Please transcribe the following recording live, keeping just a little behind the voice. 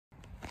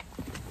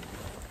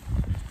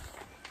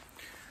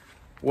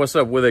What's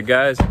up with it,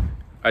 guys?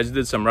 I just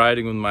did some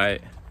riding with my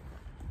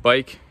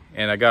bike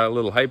and I got a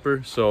little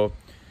hyper, so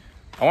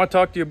I want to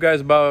talk to you guys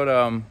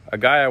about a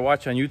guy I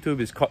watch on YouTube.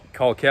 He's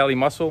called Cali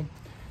Muscle,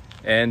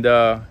 and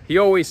he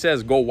always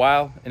says go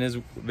wild in his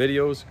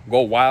videos.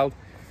 Go wild.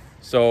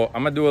 So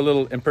I'm gonna do a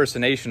little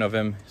impersonation of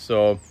him.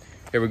 So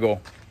here we go.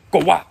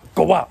 Go wild,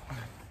 go wild,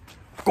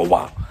 go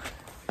wild,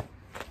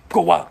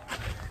 go wild,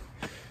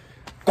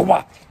 go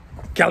wild.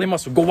 Cali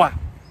Muscle, go wild.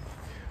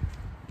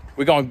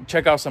 We're gonna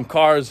check out some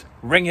cars,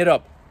 ring it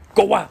up.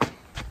 Go wild,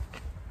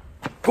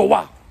 go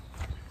wild,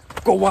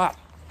 go wild,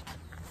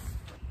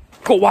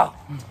 go wild.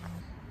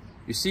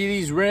 You see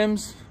these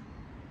rims?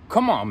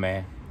 Come on,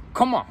 man.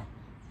 Come on,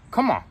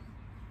 come on.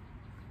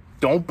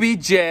 Don't be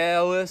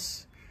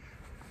jealous.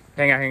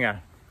 Hang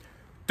on.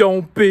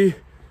 Don't be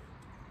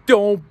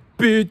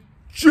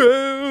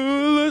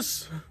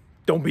jealous.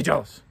 Don't be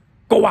jealous.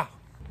 Go wild.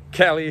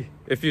 Cali,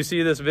 if you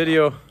see this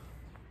video,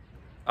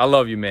 I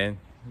love you, man.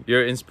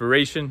 You're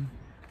inspiration,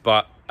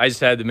 but I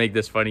just had to make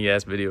this funny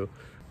ass video.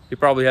 He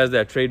probably has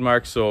that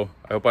trademark, so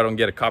I hope I don't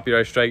get a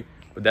copyright strike,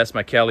 but that's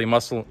my Cali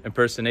Muscle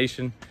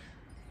impersonation.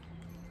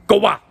 Go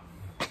wild.